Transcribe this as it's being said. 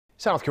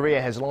South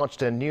Korea has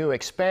launched a new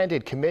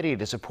expanded committee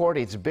to support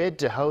its bid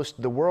to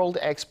host the World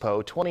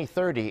Expo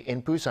 2030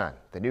 in Busan.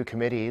 The new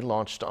committee,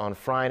 launched on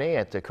Friday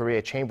at the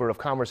Korea Chamber of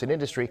Commerce and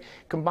Industry,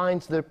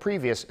 combines the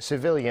previous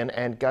civilian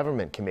and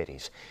government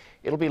committees.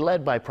 It'll be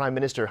led by Prime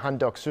Minister Han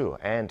Duck-soo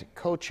and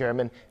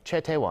co-chairman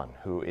Chey Tae-won,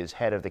 who is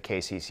head of the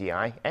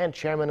KCCI and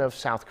chairman of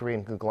South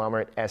Korean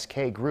conglomerate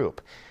SK Group.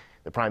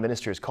 The Prime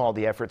Minister has called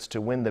the efforts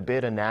to win the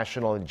bid a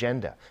national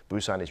agenda.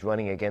 Busan is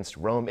running against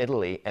Rome,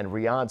 Italy, and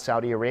Riyadh,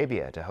 Saudi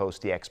Arabia to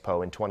host the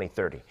expo in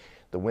 2030.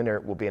 The winner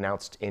will be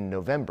announced in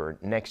November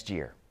next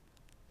year.